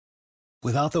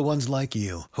Without the ones like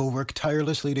you, who work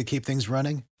tirelessly to keep things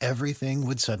running, everything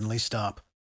would suddenly stop.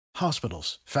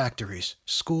 Hospitals, factories,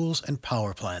 schools, and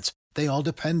power plants, they all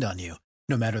depend on you.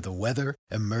 No matter the weather,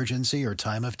 emergency, or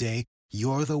time of day,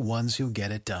 you're the ones who get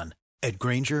it done. At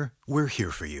Grainger, we're here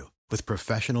for you with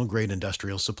professional-grade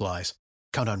industrial supplies.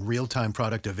 Count on real-time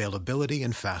product availability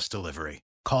and fast delivery.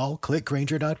 Call, click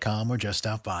Grainger.com, or just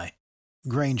stop by.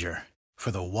 Grainger, for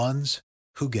the ones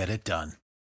who get it done.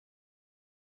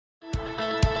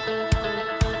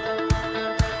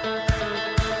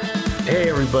 Hey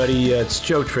everybody, it's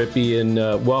Joe Trippi, and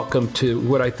welcome to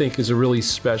what I think is a really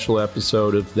special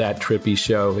episode of That Trippi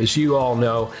Show. As you all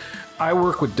know, I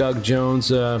work with Doug Jones.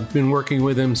 Been working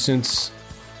with him since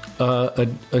a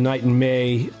night in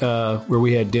May where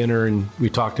we had dinner and we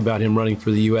talked about him running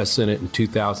for the U.S. Senate in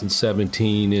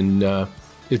 2017, and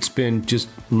it's been just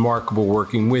remarkable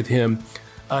working with him.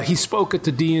 He spoke at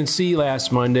the DNC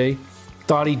last Monday,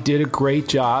 thought he did a great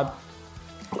job.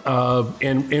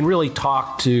 And really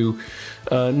talk to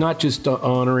not just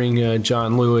honoring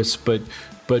John Lewis, but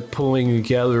pulling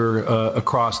together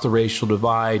across the racial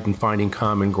divide and finding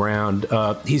common ground.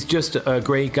 He's just a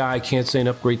great guy. Can't say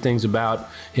enough great things about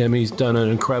him. He's done an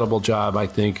incredible job, I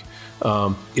think,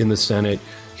 in the Senate.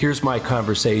 Here's my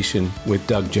conversation with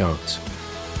Doug Jones.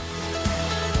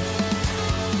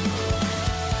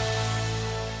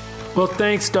 Well,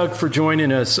 thanks, Doug, for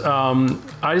joining us.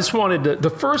 I just wanted to, the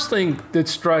first thing that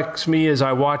strikes me as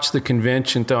I watched the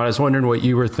convention, though, I was wondering what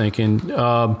you were thinking,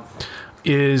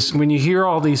 is when you hear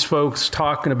all these folks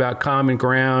talking about common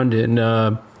ground and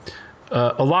a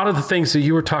lot of the things that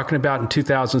you were talking about in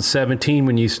 2017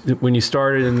 when you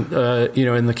started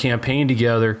in the campaign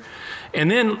together. And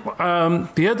then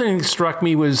the other thing that struck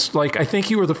me was, like, I think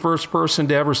you were the first person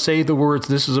to ever say the words,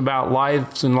 "This is about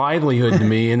lives and livelihood" to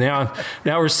me. And now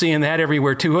we're seeing that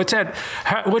everywhere, too.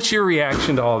 What's your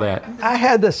reaction to all that? I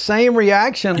had the same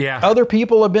reaction. Yeah. Other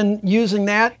people have been using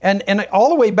that. And all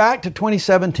the way back to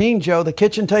 2017, Joe, the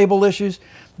kitchen table issues,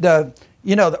 the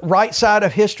right side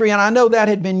of history. And I know that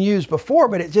had been used before,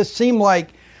 but it just seemed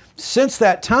like since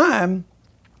that time,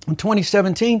 in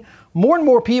 2017, more and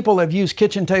more people have used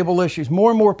kitchen table issues. More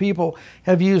and more people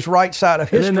have used right side of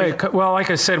history. Well, like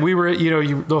I said, we were,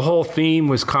 the whole theme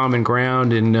was common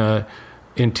ground in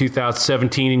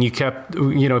 2017, and you kept,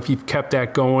 if you kept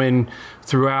that going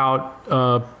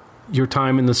throughout your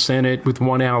time in the Senate with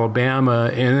One Alabama,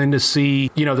 and then to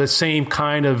see, the same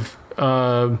kind of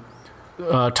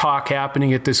talk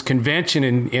happening at this convention,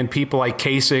 and people like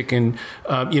Kasich and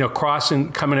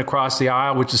coming across the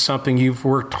aisle, which is something you've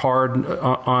worked hard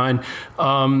on.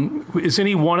 Is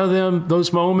any one of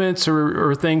those moments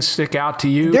or things stick out to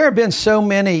you? There have been so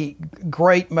many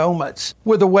great moments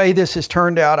with the way this has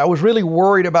turned out. I was really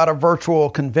worried about a virtual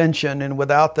convention and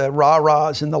without the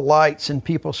rah-rahs and the lights and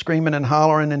people screaming and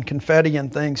hollering and confetti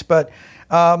and things. But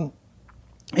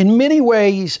in many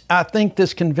ways, I think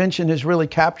this convention has really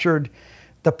captured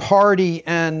the party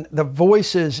and the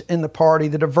voices in the party,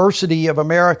 the diversity of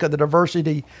America, the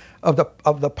diversity of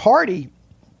the party,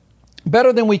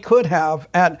 better than we could have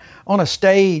on a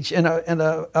stage in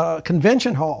a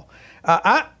convention hall.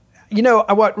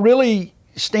 What really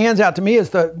stands out to me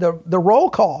is the roll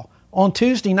call on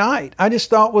Tuesday night. I just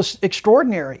thought was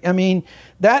extraordinary. I mean,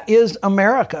 that is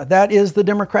America. That is the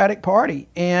Democratic Party.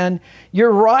 And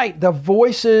you're right, the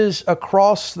voices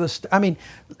across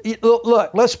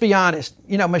look, let's be honest.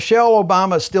 Michelle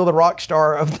Obama is still the rock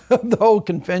star of the whole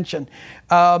convention.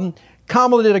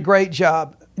 Kamala did a great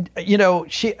job.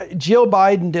 Jill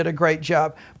Biden did a great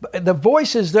job. The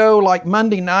voices, though, like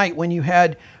Monday night when you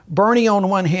had Bernie on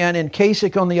one hand and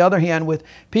Kasich on the other hand, with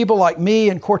people like me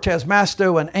and Cortez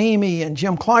Masto and Amy and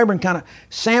Jim Clyburn kind of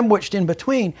sandwiched in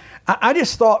between, I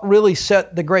just thought really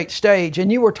set the great stage. And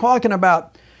you were talking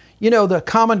about, the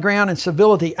common ground and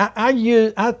civility.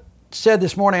 I said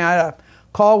this morning I had a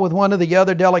call with one of the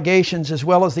other delegations as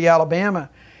well as the Alabama,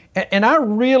 and I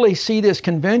really see this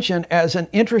convention as an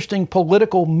interesting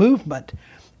political movement.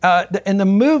 And the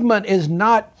movement is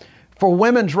not for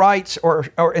women's rights or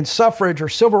in suffrage or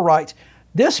civil rights.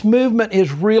 This movement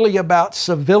is really about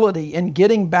civility and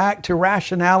getting back to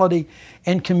rationality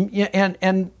and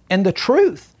the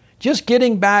truth. Just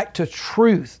getting back to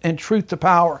truth and truth to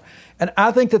power. And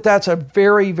I think that that's a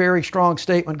very, very strong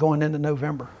statement going into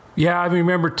November. Yeah, I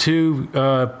remember too.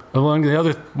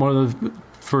 One of the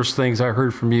first things I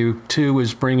heard from you too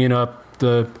was bringing up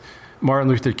the Martin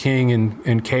Luther King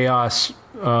and chaos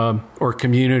or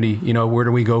community. Where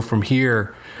do we go from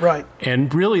here? Right.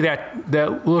 And really,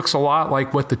 that looks a lot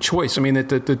like what the choice. I mean,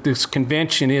 that this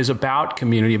convention is about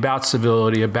community, about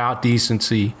civility, about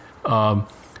decency.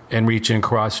 and reaching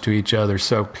across to each other.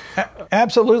 So,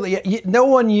 absolutely, no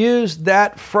one used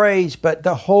that phrase, but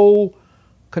the whole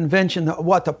convention,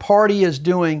 what the party is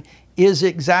doing, is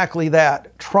exactly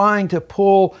that: trying to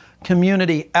pull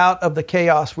community out of the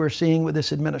chaos we're seeing with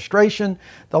this administration,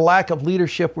 the lack of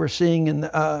leadership we're seeing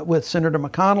with Senator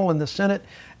McConnell in the Senate,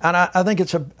 and I think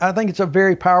it's a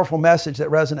very powerful message that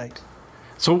resonates.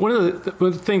 So one of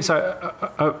the things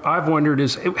I've wondered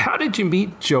is, how did you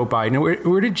meet Joe Biden?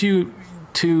 Where did you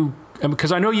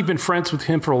because I know you've been friends with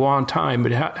him for a long time,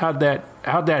 but how'd that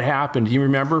happen? Do you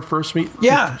remember first meet?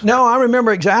 Yeah, no, I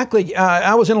remember exactly.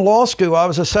 I was in law school. I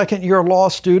was a second-year law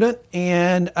student,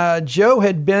 and Joe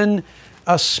had been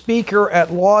a speaker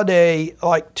at Law Day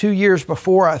like 2 years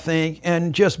before, I think,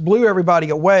 and just blew everybody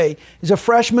away. He's a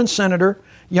freshman senator,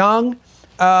 young,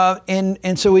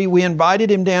 and so we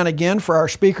invited him down again for our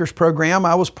speakers program.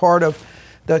 I was part of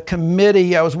the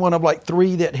committee. I was one of like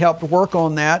 3 that helped work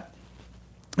on that.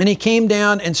 And he came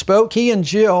down and spoke. He and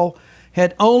Jill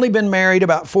had only been married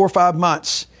about 4 or 5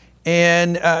 months.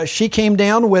 And she came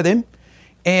down with him.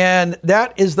 And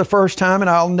that is the first time,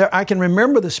 and I can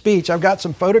remember the speech. I've got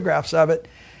some photographs of it.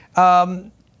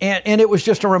 And it was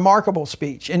just a remarkable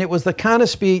speech. And it was the kind of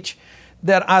speech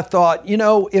that I thought,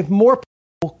 if more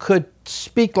people could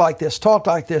speak like this, talk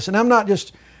like this, and I'm not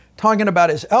just talking about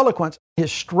his eloquence,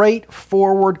 his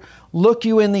straightforward, look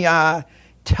you in the eye,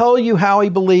 tell you how he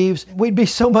believes, we'd be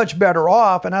so much better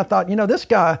off. And I thought, this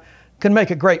guy can make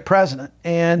a great president.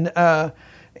 And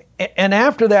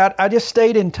after that, I just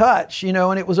stayed in touch,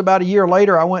 and it was about a year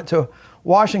later, I went to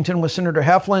Washington with Senator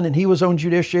Heflin, and he was on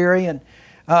Judiciary,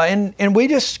 and we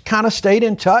just kind of stayed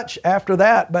in touch after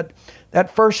that. But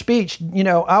that first speech,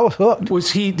 I was hooked.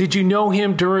 Did you know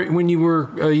him when you were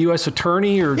a U.S.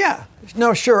 attorney, or? Yeah,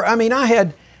 no, sure. I mean, I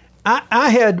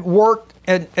had worked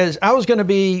as I was going to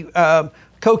be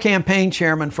co-campaign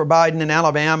chairman for Biden in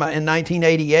Alabama in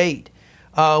 1988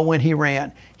 when he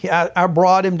ran. I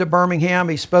brought him to Birmingham.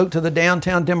 He spoke to the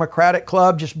Downtown Democratic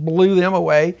Club, just blew them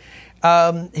away.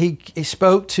 He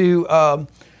spoke to,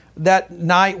 that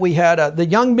night we had the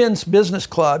Young Men's Business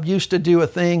Club used to do a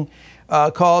thing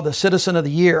called the Citizen of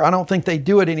the Year. I don't think they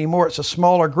do it anymore. It's a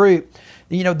smaller group.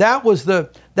 That was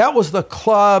the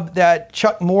club that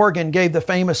Chuck Morgan gave the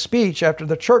famous speech after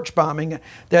the church bombing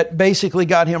that basically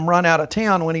got him run out of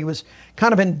town, when he was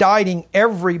kind of indicting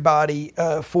everybody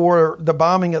for the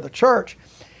bombing of the church.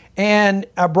 And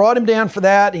I brought him down for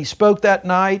that. He spoke that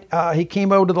night. He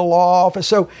came over to the law office.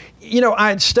 So, I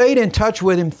had stayed in touch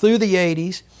with him through the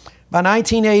 80s. By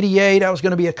 1988, I was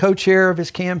going to be a co-chair of his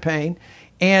campaign.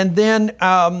 And then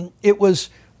it was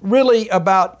really I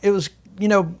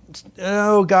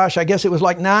guess it was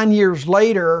like 9 years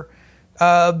later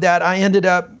that I ended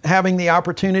up having the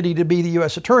opportunity to be the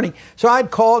U.S. attorney. So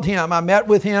I'd called him. I met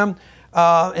with him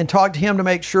and talked to him to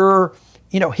make sure,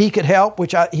 he could help,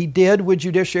 which he did with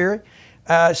Judiciary.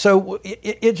 So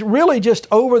it's really just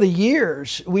over the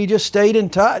years, we just stayed in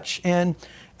touch. And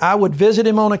I would visit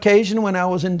him on occasion when I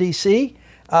was in D.C.,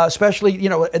 especially,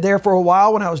 there for a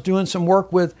while when I was doing some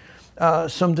work with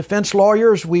some defense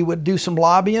lawyers. We would do some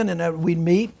lobbying, and we'd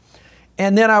meet.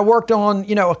 And then I worked on,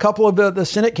 a couple of the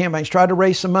Senate campaigns, tried to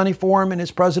raise some money for him in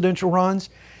his presidential runs.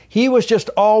 He was just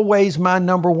always my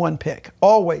number one pick,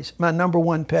 always my number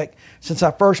one pick since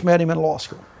I first met him in law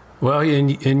school. Well,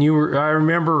 and you were, I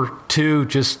remember too,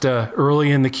 just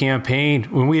early in the campaign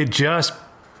when we had just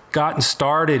gotten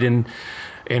started and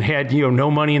had, no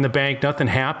money in the bank, nothing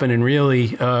happened, and really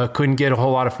couldn't get a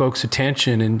whole lot of folks'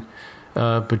 attention. And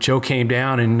but Joe came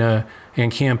down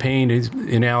and campaigned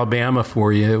in Alabama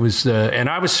for you. It was, and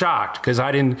I was shocked because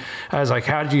I was like,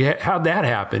 how'd that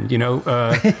happen?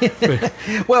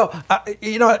 Well,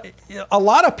 a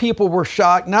lot of people were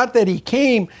shocked, not that he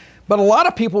came, but a lot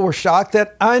of people were shocked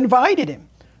that I invited him,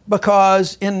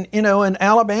 because in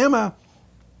Alabama,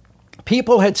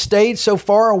 people had stayed so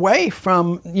far away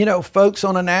from, folks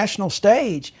on a national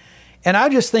stage. And I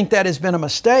just think that has been a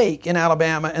mistake in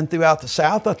Alabama and throughout the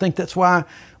South. I think that's why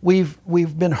we've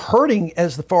been hurting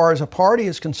as far as a party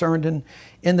is concerned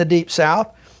in the Deep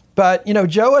South. But,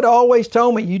 Joe had always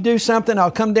told me, you do something,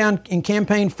 I'll come down and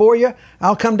campaign for you.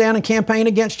 I'll come down and campaign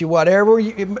against you, whatever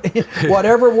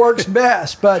works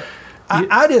best. But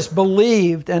I just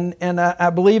believed, and I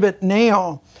believe it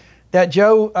now, that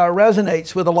Joe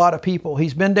resonates with a lot of people.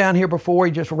 He's been down here before.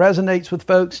 He just resonates with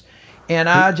folks. And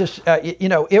I just,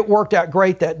 it worked out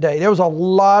great that day. There was a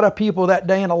lot of people that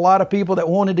day and a lot of people that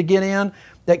wanted to get in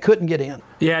that couldn't get in.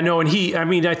 Yeah, no, and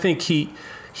I think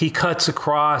he cuts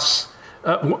across.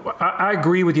 I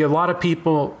agree with you. A lot of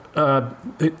people,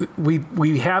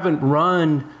 we haven't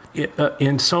run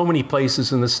in so many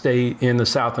places in the state, in the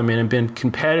South, and been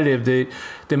competitive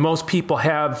that most people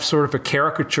have sort of a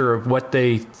caricature of what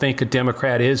they think a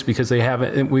Democrat is because they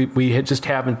haven't. We just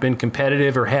haven't been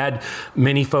competitive or had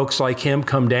many folks like him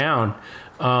come down.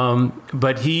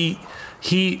 But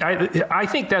I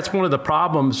think that's one of the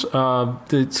problems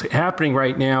that's happening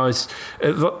right now is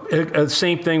the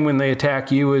same thing when they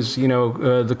attack you as,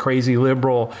 the crazy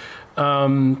liberal.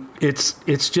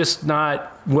 It's just not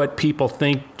what people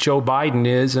think Joe Biden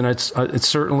is, and it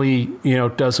certainly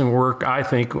doesn't work, I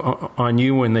think, on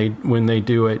you when they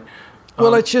do it.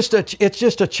 Well, it's just a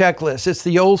checklist. It's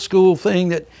the old school thing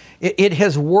that it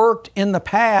has worked in the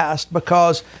past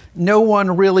because no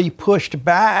one really pushed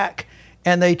back,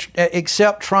 and they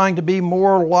except trying to be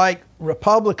more like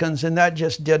Republicans, and that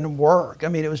just didn't work. I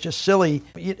mean, it was just silly.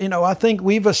 I think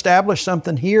we've established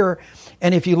something here,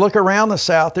 and if you look around the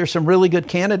South, there's some really good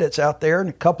candidates out there, and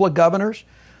a couple of governors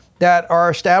that are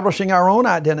establishing our own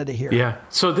identity here. Yeah.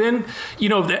 So then,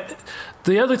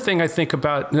 the other thing I think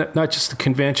about, not just the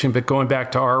convention, but going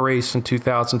back to our race in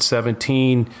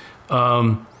 2017,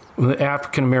 the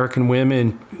African-American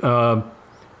women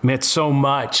meant so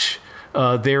much.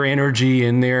 Their energy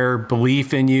and their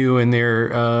belief in you and their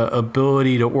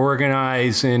ability to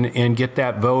organize and get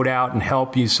that vote out and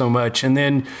help you so much. And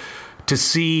then to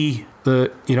see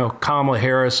Kamala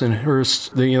Harris and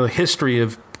the history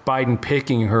of Biden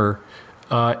picking her.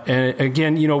 And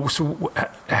again, so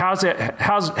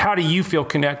how do you feel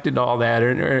connected to all that?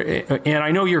 And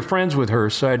I know you're friends with her,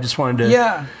 so I just wanted to.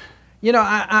 Yeah,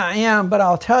 I am, but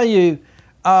I'll tell you,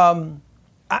 I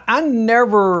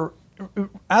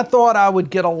thought I would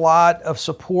get a lot of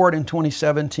support in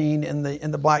 2017 in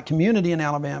the black community in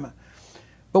Alabama.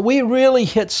 But we really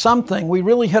hit something. We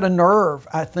really hit a nerve,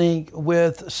 I think,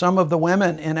 with some of the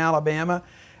women in Alabama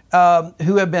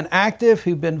who have been active,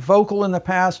 who've been vocal in the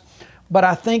past. But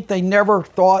I think they never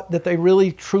thought that they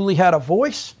really truly had a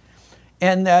voice,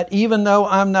 and that even though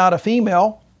I'm not a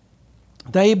female,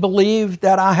 they believed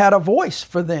that I had a voice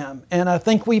for them. And I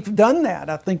think we've done that.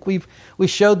 I think we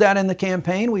showed that in the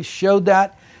campaign. We showed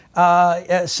that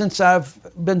since I've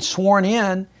been sworn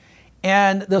in.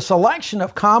 And the selection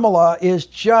of Kamala is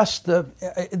just the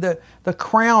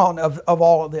crown of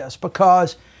all of this,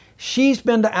 because she's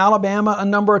been to Alabama a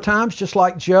number of times, just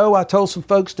like Joe. I told some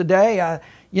folks today,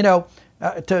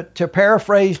 to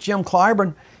paraphrase Jim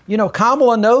Clyburn,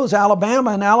 Kamala knows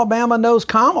Alabama and Alabama knows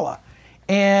Kamala.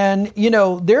 And,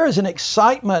 there is an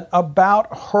excitement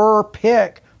about her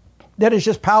pick that is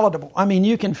just palatable. I mean,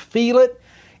 you can feel it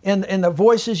in the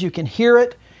voices, you can hear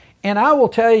it. And I will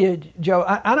tell you, Joe,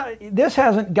 this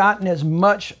hasn't gotten as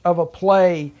much of a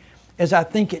play as I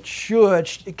think it should.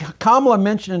 Kamala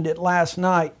mentioned it last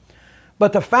night.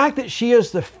 But the fact that she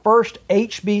is the first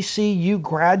HBCU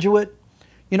graduate,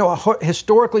 a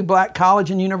historically black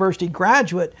college and university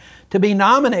graduate, to be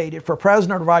nominated for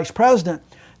president or vice president,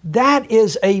 that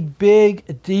is a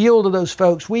big deal to those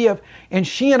folks. And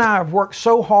she and I have worked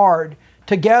so hard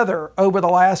together over the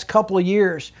last couple of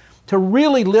years to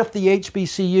really lift the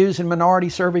HBCUs and minority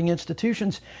serving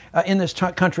institutions in this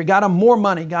country. Got them more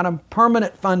money, got them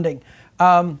permanent funding,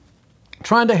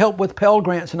 trying to help with Pell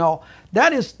Grants and all.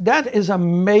 That is a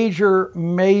major,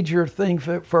 major thing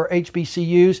for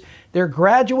HBCUs. Their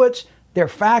graduates, their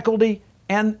faculty,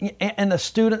 and the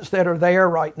students that are there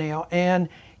right now. And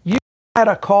you had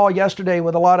a call yesterday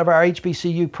with a lot of our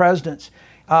HBCU presidents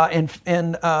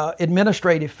and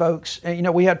administrative folks.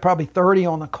 And, we had probably 30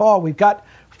 on the call. We've got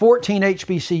 14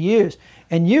 HBCUs,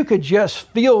 and you could just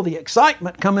feel the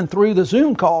excitement coming through the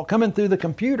Zoom call, coming through the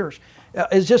computers.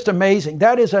 It's just amazing.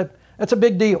 That's a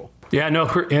big deal. Yeah, no,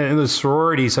 and the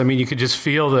sororities, I mean, you could just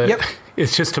feel that. Yep.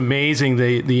 It's just amazing,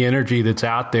 the energy that's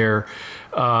out there.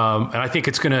 And I think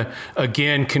it's going to,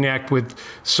 again, connect with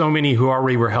so many who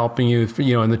already were helping you,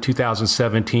 in the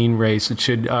 2017 race. It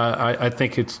should, I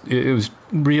think it was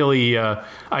really,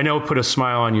 I know, put a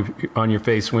smile on your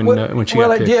face when she got picked.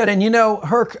 Well, it did. And,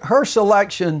 her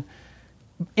selection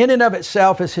in and of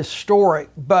itself is historic.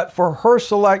 But for her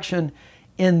selection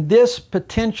in this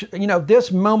potential,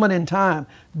 this moment in time,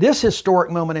 this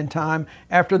historic moment in time,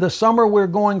 after the summer we're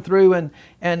going through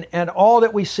and all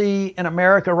that we see in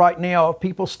America right now of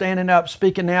people standing up,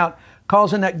 speaking out,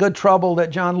 causing that good trouble that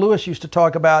John Lewis used to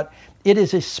talk about, it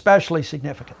is especially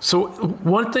significant. So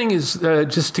one thing is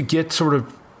just to get sort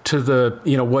of to the,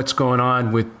 what's going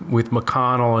on with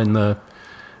McConnell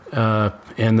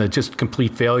and the just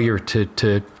complete failure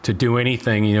to do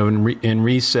anything, in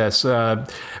recess.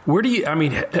 What do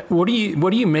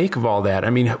you make of all that? I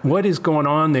mean, what is going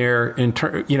on there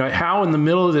how in the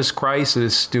middle of this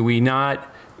crisis do we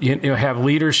not, have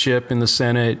leadership in the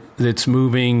Senate that's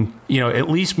moving, at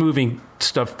least moving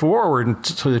stuff forward,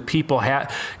 so that people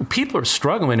are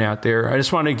struggling out there. I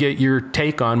just want to get your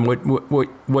take on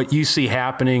what you see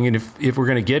happening, and if we're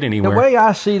going to get anywhere. The way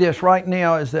I see this right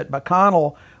now is that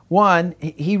McConnell, one,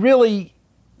 he really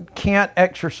can't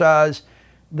exercise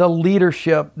the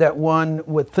leadership that one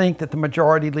would think that the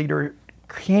majority leader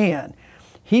can.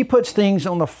 He puts things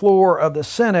on the floor of the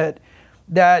Senate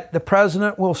that the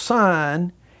president will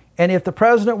sign, and if the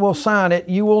president will sign it,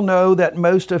 you will know that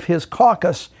most of his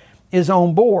caucus is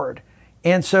on board.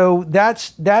 And so that's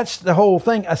the whole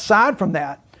thing. Aside from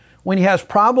that, when he has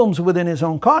problems within his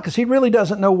own caucus, he really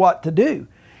doesn't know what to do.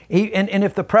 And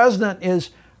if the president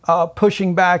is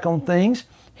pushing back on things,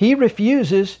 he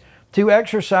refuses to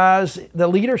exercise the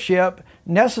leadership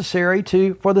necessary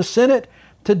for the Senate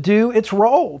to do its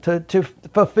role, to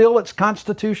fulfill its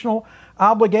constitutional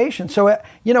obligation. So,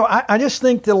 I just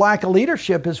think the lack of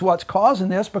leadership is what's causing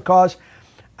this, because,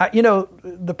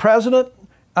 the president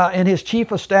and his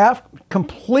chief of staff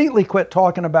completely quit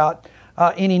talking about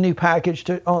any new package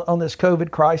on this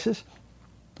COVID crisis.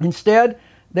 Instead,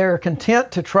 they're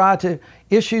content to try to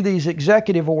issue these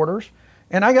executive orders.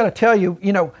 And I got to tell you,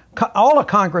 all of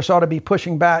Congress ought to be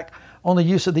pushing back on the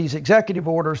use of these executive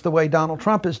orders the way Donald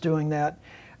Trump is doing that.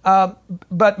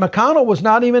 But McConnell was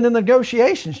not even in the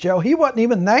negotiations, Joe. He wasn't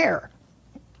even there.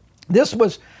 This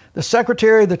was the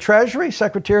Secretary of the Treasury,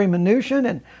 Secretary Mnuchin,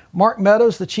 and Mark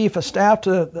Meadows, the Chief of Staff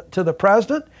to the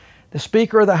President, the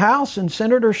Speaker of the House, and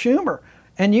Senator Schumer.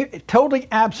 And totally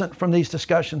absent from these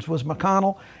discussions was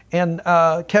McConnell and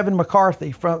Kevin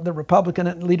McCarthy from the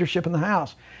Republican leadership in the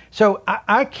House. So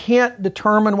I can't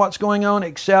determine what's going on,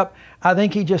 except I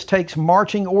think he just takes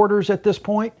marching orders at this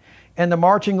point. And the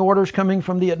marching orders coming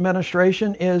from the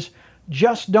administration is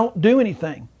just don't do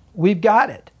anything. We've got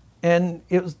it. And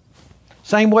it was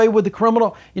same way with the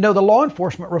criminal, the law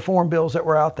enforcement reform bills that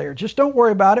were out there. Just don't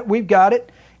worry about it. We've got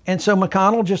it. And so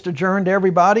McConnell just adjourned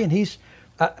everybody, and he's,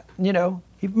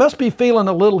 he must be feeling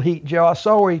a little heat, Joe. I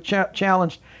saw where he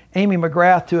challenged Amy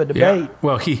McGrath to a debate. Yeah.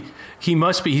 Well, he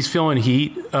must be. He's feeling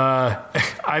heat.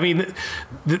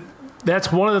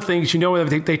 That's one of the things,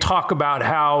 they talk about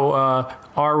how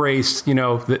our race,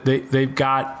 they've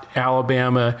got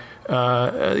Alabama,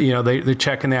 they're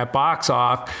checking that box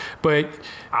off. But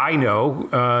I know,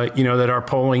 that our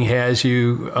polling has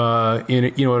you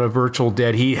in a virtual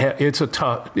dead heat. It's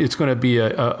going to be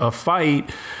a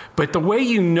fight. But the way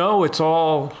it's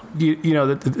all,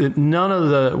 that none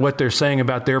of what they're saying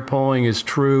about their polling is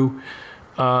true,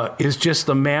 is just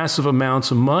the massive amounts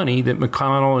of money that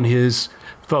McConnell and his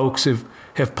folks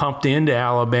have pumped into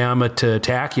Alabama to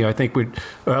attack you. I think we're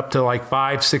up to like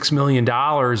 $5-6 million in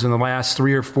the last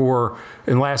 3 or 4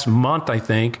 in the last month. I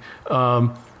think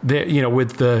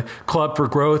with the Club for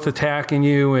Growth attacking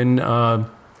you and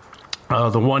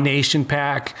the One Nation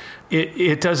PAC.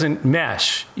 It doesn't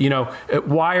mesh.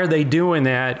 Why are they doing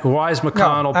that? Why is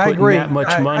McConnell putting that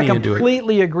much money into it? I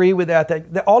completely agree with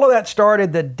that. All of that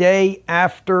started the day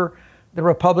after the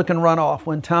Republican runoff,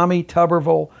 when Tommy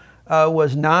Tuberville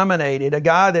was nominated, a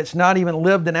guy that's not even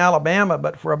lived in Alabama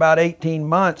but for about 18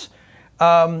 months.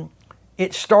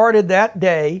 It started that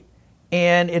day,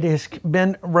 and it has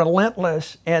been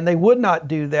relentless, and they would not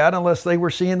do that unless they were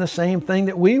seeing the same thing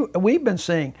that we've been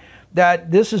seeing,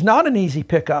 that this is not an easy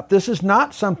pickup. This is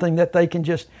not something that they can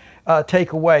just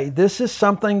take away. This is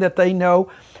something that they know,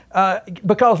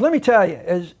 because let me tell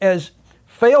you, as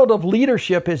failed of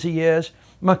leadership as he is,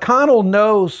 McConnell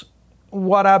knows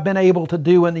what I've been able to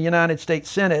do in the United States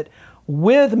Senate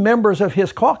with members of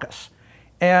his caucus.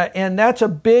 And that's a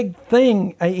big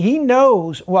thing. He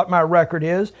knows what my record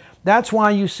is. That's why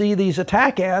you see these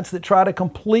attack ads that try to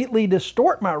completely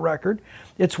distort my record.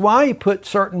 It's why he put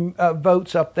certain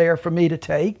votes up there for me to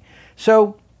take.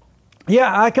 So,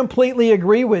 yeah, I completely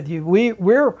agree with you.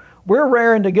 We're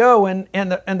raring to go. And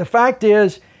the fact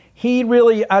is, he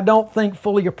really, I don't think,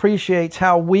 fully appreciates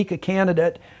how weak a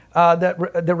candidate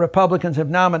that the Republicans have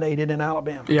nominated in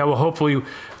Alabama. Yeah, well, hopefully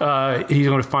he's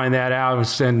going to find that out and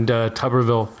send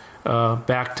Tuberville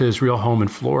back to his real home in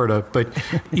Florida. But,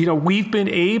 we've been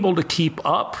able to keep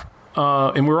up,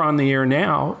 and we're on the air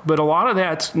now, but a lot of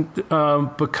that's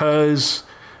because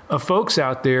of folks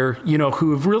out there,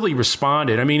 who have really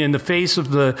responded. I mean, in the face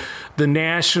of the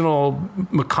national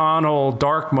McConnell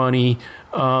dark money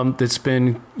that's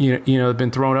been,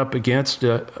 been thrown up against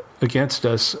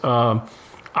us,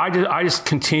 I just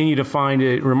continue to find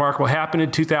it remarkable. It happened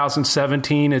in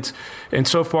 2017. And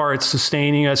so far it's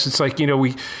sustaining us. It's like,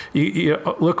 you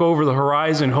look over the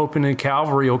horizon hoping that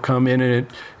Calvary will come in, and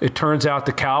it turns out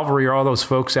the Calvary are all those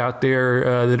folks out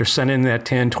there that are sending that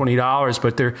 $10, $20,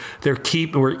 but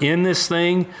we're in this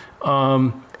thing.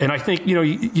 And I think,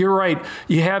 you're right.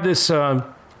 You have this, the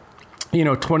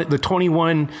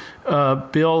 21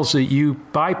 bills that you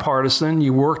bipartisan,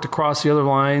 you worked across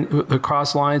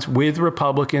lines with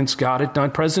Republicans, got it done.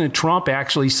 President Trump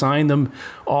actually signed them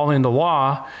all into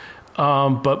law,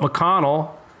 but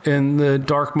McConnell and the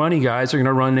dark money guys are going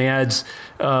to run ads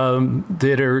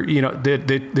that are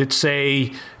that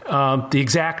say the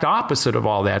exact opposite of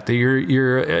all that.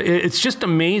 It's just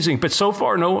amazing. But so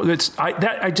far, no.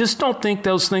 I just don't think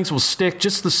those things will stick.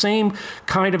 Just the same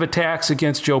kind of attacks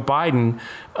against Joe Biden.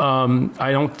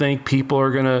 I don't think people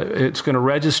are it's gonna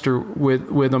register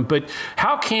with them. But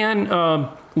how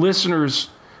can listeners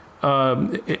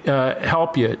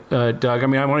help you, Doug? I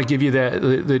mean, I want to give you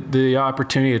the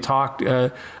opportunity to talk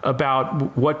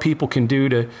about what people can do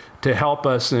to help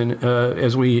us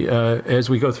as we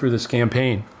go through this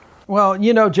campaign. Well,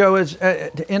 Joe,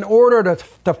 in order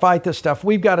to fight this stuff,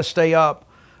 we've got to stay up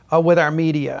with our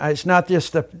media. It's not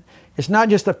just the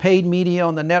paid media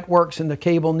on the networks and the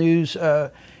cable news,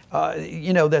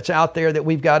 that's out there that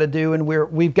we've got to do, and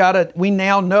we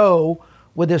now know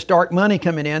with this dark money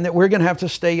coming in that we're going to have to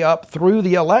stay up through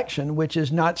the election, which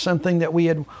is not something that we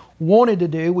had wanted to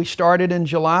do. We started in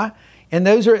July, and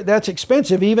that's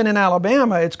expensive. Even in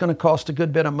Alabama, it's going to cost a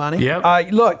good bit of money.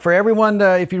 Yep. Look, for everyone,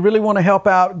 if you really want to help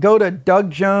out, go to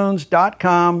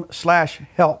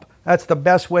DougJones.com/help. That's the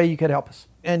best way you could help us.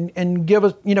 And give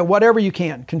us, whatever you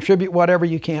can, contribute whatever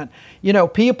you can.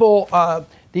 People, Tuberville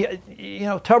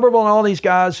and all these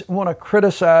guys want to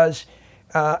criticize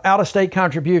out-of-state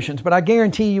contributions, but I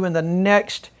guarantee you in the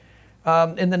next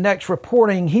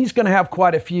reporting, he's going to have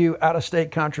quite a few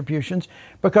out-of-state contributions,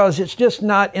 because it's just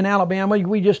not in Alabama.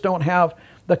 We just don't have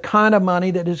the kind of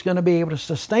money that is going to be able to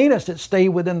sustain us, that stay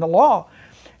within the law.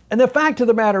 And the fact of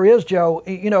the matter is, Joe,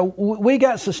 we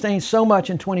got sustained so much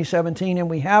in 2017, and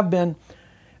we have been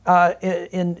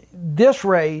in this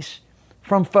race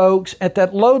from folks at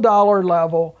that low dollar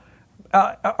level,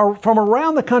 from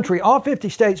around the country, all 50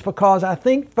 states, because I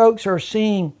think folks are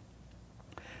seeing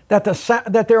that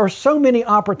there are so many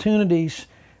opportunities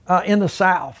in the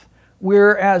South,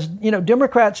 whereas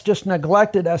Democrats just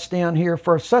neglected us down here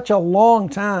for such a long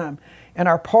time, and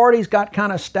our parties got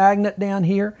kind of stagnant down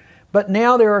here. But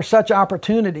now there are such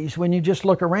opportunities when you just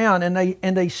look around,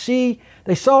 and they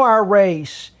saw our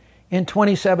race in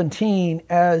 2017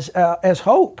 as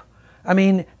hope. I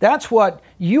mean, that's what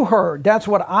you heard. That's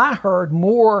what I heard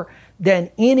more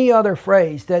than any other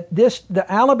phrase, that the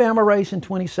Alabama race in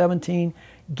 2017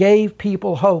 gave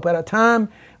people hope at a time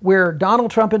where Donald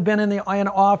Trump had been in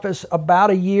office about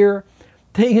a year.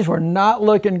 Things were not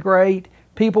looking great.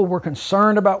 People were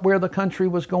concerned about where the country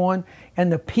was going,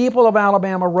 and the people of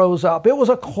Alabama rose up. It was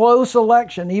a close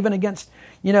election, even against,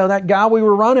 that guy we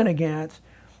were running against.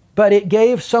 But it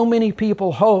gave so many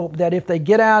people hope that if they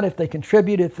get out, if they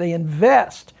contribute, if they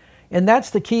invest, and that's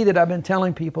the key that I've been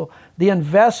telling people, the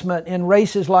investment in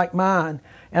races like mine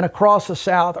and across the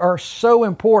South are so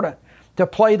important to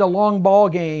play the long ball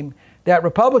game that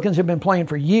Republicans have been playing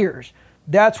for years.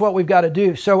 That's what we've got to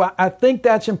do. So I think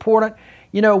that's important.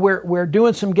 We're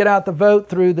doing some get out the vote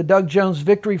through the Doug Jones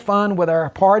Victory Fund with our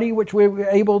party, which we were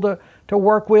able to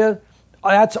work with.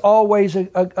 That's always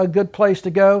a good place to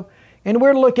go. And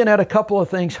we're looking at a couple of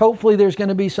things. Hopefully there's going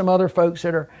to be some other folks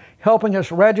that are helping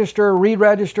us register,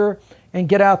 re-register, and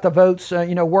get out the votes,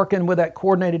 working with that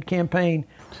coordinated campaign.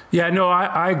 Yeah, no,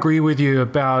 I agree with you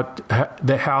about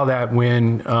how that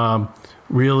win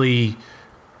really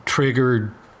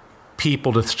triggered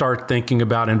people to start thinking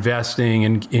about investing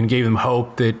and gave them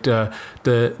hope that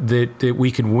that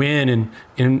we could win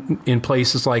in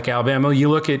places like Alabama. You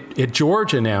look at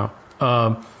Georgia now,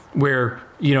 where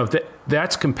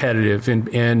that's competitive,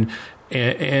 and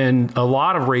a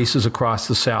lot of races across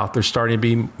the South are starting to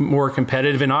be more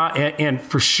competitive, and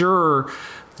for sure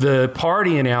the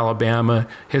party in Alabama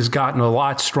has gotten a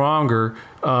lot stronger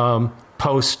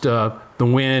post the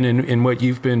win and what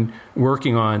you've been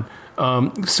working on.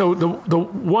 So the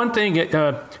one thing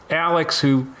Alex,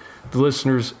 who the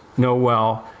listeners know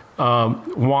well,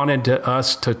 wanted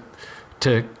us to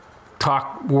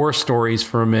talk war stories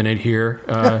for a minute here.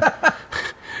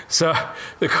 So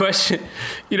the question,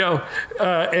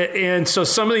 and so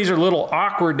some of these are a little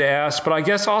awkward to ask, but I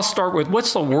guess I'll start with,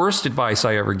 what's the worst advice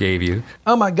I ever gave you?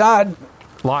 Oh my God.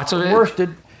 Lots of it?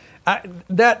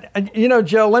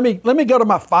 Joe, let me go to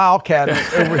my file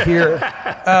cabinet over here.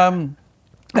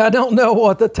 I don't know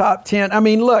what the top 10. I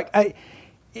mean, look, the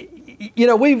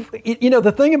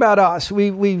thing about us,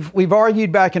 we've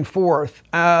argued back and forth,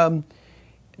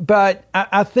 but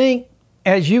I think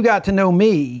as you got to know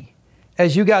me,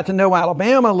 as you got to know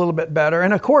Alabama a little bit better,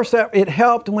 and of course that it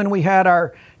helped when we had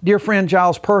our dear friend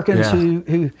Giles Perkins,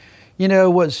 who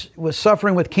was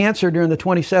suffering with cancer during the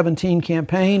 2017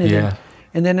 campaign,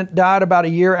 and then it died about a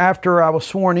year after I was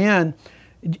sworn in.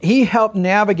 He helped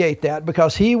navigate that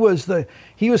because he was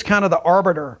kind of the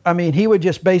arbiter. I mean, he would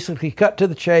just basically cut to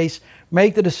the chase,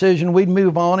 make the decision. We'd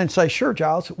move on and say, "Sure,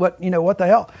 Giles, what the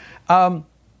hell?" I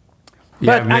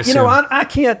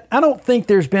don't think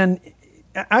there's been.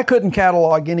 I couldn't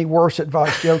catalog any worse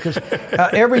advice, Joe, because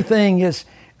everything is.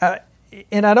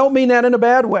 And I don't mean that in a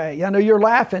bad way. I know you're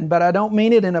laughing, but I don't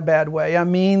mean it in a bad way. I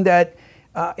mean that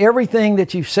everything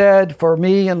that you've said for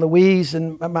me and Louise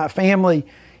and my family.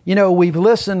 We've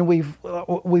listened,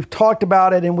 we've talked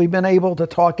about it, and we've been able to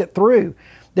talk it through.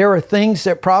 There are things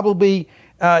that probably,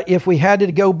 if we had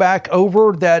to go back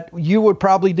over, that you would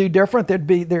probably do different.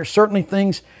 There's certainly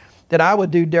things that I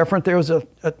would do different. There was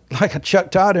like a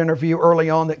Chuck Todd interview early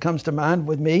on that comes to mind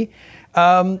with me.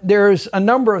 There's a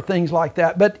number of things like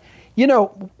that. But,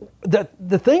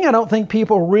 the thing I don't think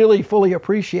people really fully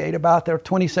appreciate about their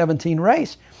 2017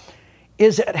 race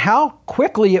is at how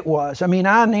quickly it was. I mean,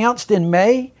 I announced in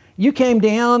May. You came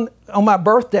down on my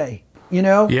birthday,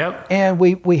 Yep. And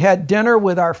we had dinner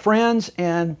with our friends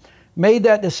and made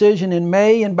that decision in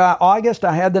May. And by August,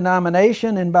 I had the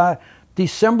nomination. And by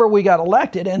December, we got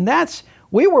elected. And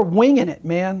we were winging it,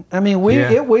 man. I mean,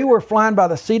 we were flying by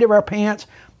the seat of our pants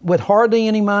with hardly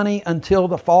any money until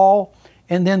the fall.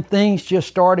 And then things just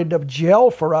started to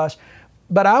gel for us.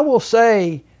 But I will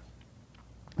say,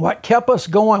 what kept us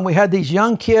going, we had these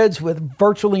young kids with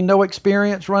virtually no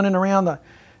experience running around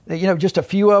just a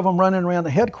few of them running around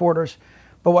the headquarters.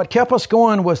 But what kept us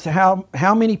going was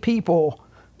how many people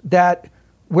that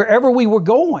wherever we were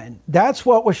going, that's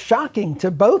what was shocking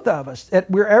to both of us. That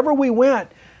wherever we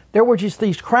went, there were just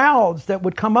these crowds that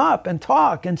would come up and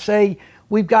talk and say,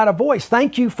 "We've got a voice.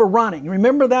 Thank you for running."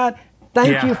 Remember that?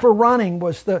 Thank you for running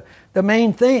was the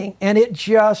main thing. And it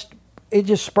just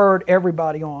spurred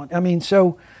everybody on. I mean,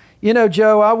 so,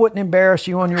 Joe, I wouldn't embarrass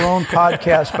you on your own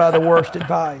podcast by the worst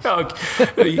advice.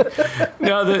 Okay.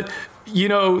 Now, the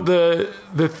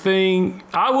thing,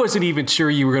 I wasn't even sure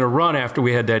you were going to run after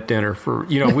we had that dinner.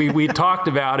 We talked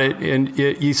about it, and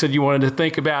you said you wanted to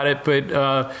think about it, but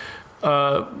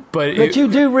you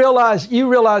do realize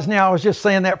now. I was just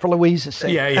saying that for Louise's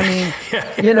sake. Yeah.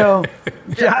 I mean,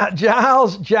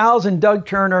 Giles and Doug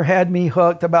Turner had me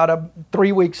hooked about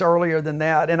 3 weeks earlier than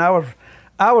that, and I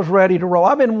was ready to roll.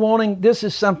 I've been wanting. This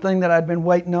is something that I'd been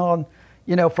waiting on,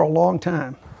 for a long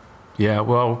time. Yeah.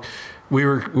 Well,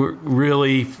 we're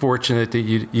really fortunate that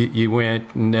you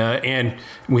went, and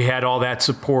we had all that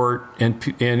support, and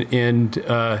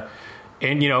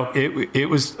it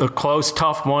was a close,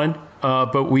 tough one.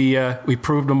 But we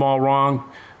proved them all wrong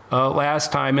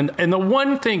last time. And the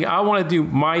one thing I want to do,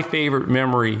 my favorite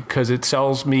memory, because it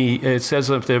says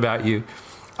something about you.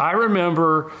 I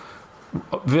remember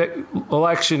the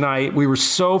election night, we were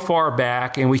so far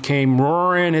back, and we came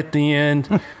roaring at the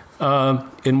end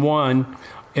and won.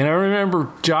 And I remember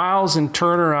Giles and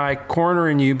Turner and I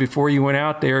cornering you before you went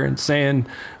out there and saying,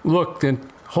 "Look, the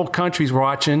whole country's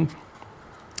watching.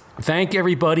 Thank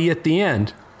everybody at the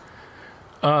end.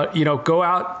 Go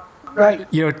out, right?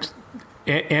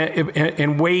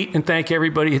 And wait and thank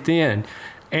everybody at the end."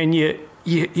 And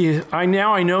I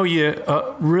know you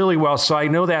really well, so I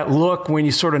know that look when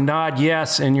you sort of nod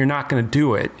yes and you're not going to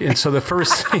do it. And so the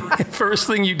first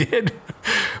thing you did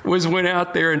was went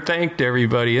out there and thanked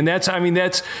everybody. And that's how.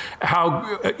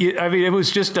 It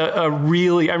was just a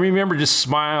really. I remember just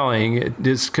smiling,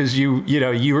 just because you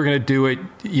were going to do it,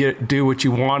 do what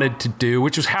you wanted to do,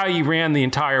 which was how you ran the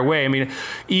entire way. I mean,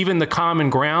 even the common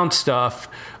ground stuff,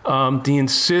 the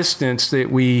insistence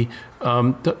that we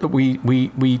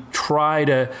try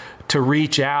to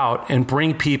reach out and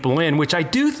bring people in, which I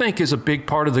do think is a big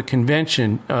part of the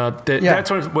convention. That's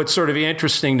what's sort of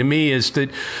interesting to me is that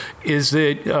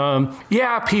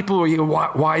people are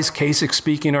Wise Kasich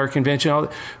speaking our convention,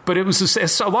 but it was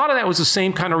a lot of that was the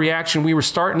same kind of reaction we were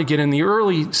starting to get in the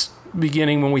early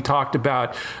beginning when we talked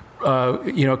about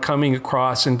coming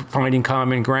across and finding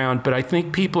common ground. But I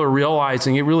think people are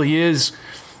realizing it really is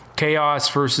chaos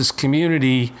versus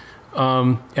community.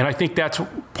 And I think that's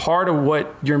part of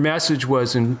what your message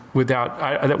was, and we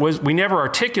never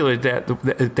articulated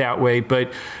that way,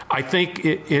 but I think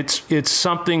it's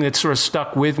something that sort of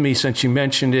stuck with me since you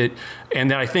mentioned it,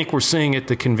 and that I think we're seeing at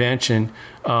the convention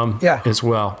as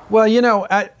well. Well,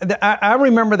 I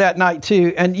remember that night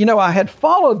too, and I had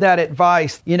followed that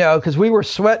advice, because we were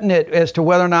sweating it as to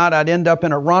whether or not I'd end up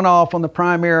in a runoff on the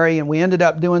primary, and we ended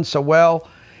up doing so well.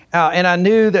 And I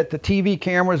knew that the TV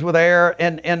cameras were there,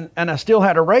 and I still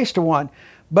had a race to win.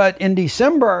 But in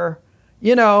December,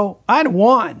 I'd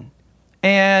won,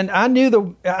 and I knew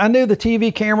the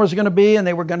TV cameras were going to be, and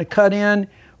they were going to cut in.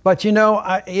 But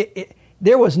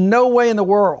there was no way in the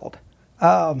world,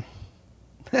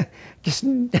 just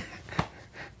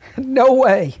no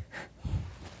way.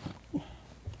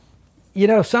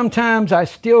 Sometimes I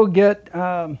still get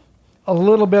a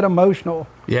little bit emotional.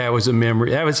 Yeah, it was a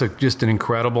memory. That was just an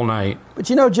incredible night. But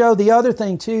Joe, the other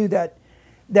thing too that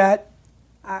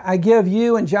I give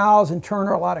you and Giles and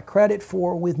Turner a lot of credit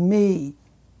for with me,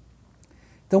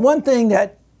 the one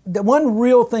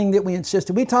real thing that we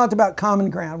insisted, we talked about common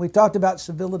ground, we talked about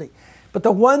civility, but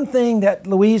the one thing that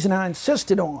Louise and I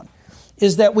insisted on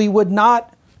is that we would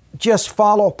not just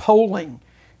follow polling.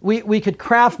 We could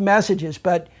craft messages,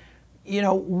 but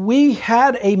we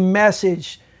had a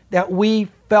message that we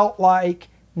felt like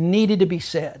needed to be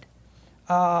said,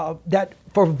 that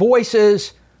for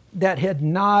voices that had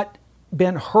not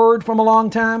been heard from a long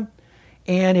time.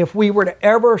 And if we were to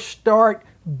ever start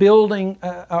building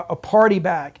a party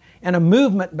back and a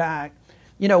movement back,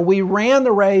 we ran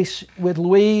the race with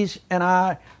Louise and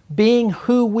I being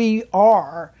who we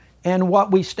are and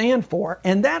what we stand for.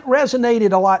 And that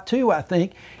resonated a lot too, I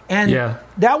think. And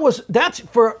that's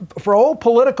for old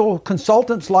political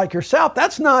consultants like yourself,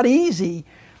 that's not easy.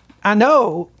 I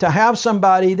know, to have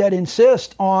somebody that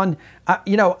insists on,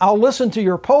 I'll listen to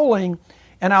your polling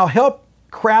and I'll help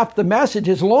craft the message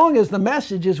as long as the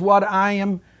message is what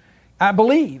I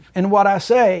believe and what I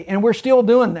say. And we're still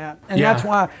doing that. And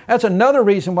that's another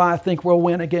reason why I think we'll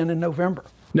win again in November.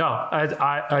 No,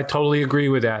 I totally agree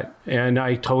with that. And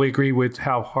I totally agree with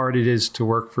how hard it is to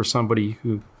work for somebody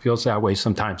who feels that way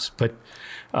sometimes. But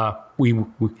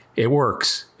it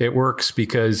works. It works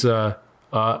because,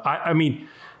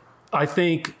 I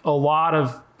think a lot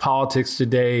of politics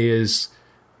today is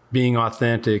being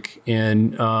authentic,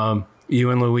 and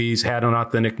you and Louise had an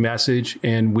authentic message,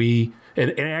 and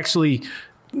actually,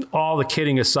 all the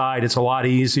kidding aside, it's a lot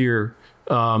easier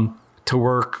to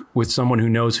work with someone who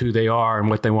knows who they are and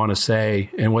what they want to say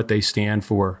and what they stand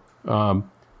for.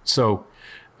 So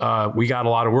we got a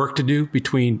lot of work to do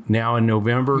between now and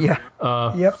November. Yeah.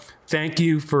 Yep. Thank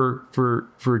you for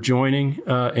joining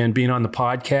and being on the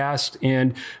podcast.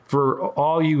 And for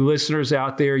all you listeners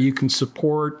out there, you can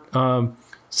support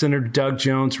Senator Doug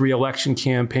Jones' reelection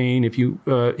campaign if you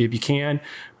can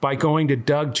by going to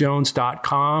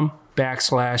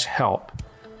dougjones.com/help.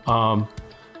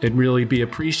 It'd really be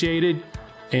appreciated.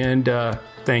 And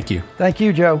thank you. Thank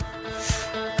you, Joe.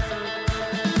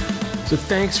 So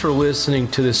thanks for listening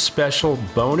to this special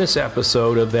bonus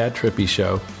episode of That Trippy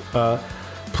Show.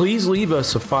 Please leave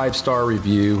us a 5-star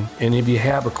review, and if you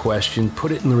have a question,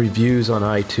 put it in the reviews on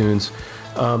iTunes.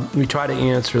 We try to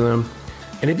answer them.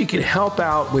 And if you could help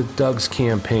out with Doug's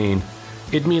campaign,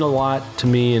 it'd mean a lot to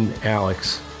me and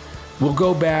Alex. We'll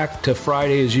go back to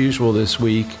Friday as usual this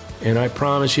week, and I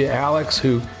promise you, Alex,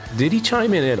 did he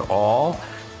chime in at all?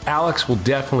 Alex will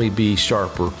definitely be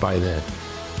sharper by then.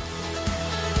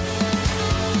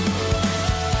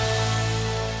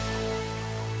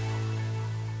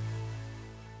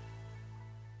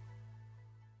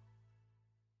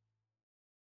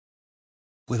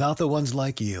 Without the ones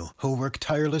like you, who work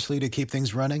tirelessly to keep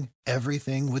things running,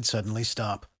 everything would suddenly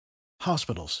stop.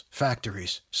 Hospitals,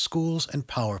 factories, schools, and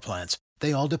power plants,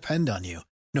 they all depend on you.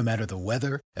 No matter the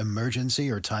weather, emergency,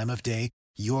 or time of day,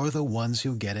 you're the ones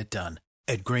who get it done.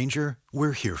 At Grainger,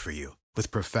 we're here for you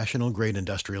with professional-grade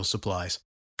industrial supplies.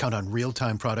 Count on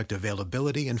real-time product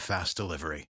availability and fast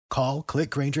delivery. Call, click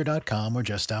Grainger.com, or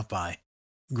just stop by.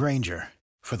 Grainger,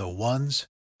 for the ones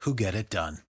who get it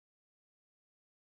done.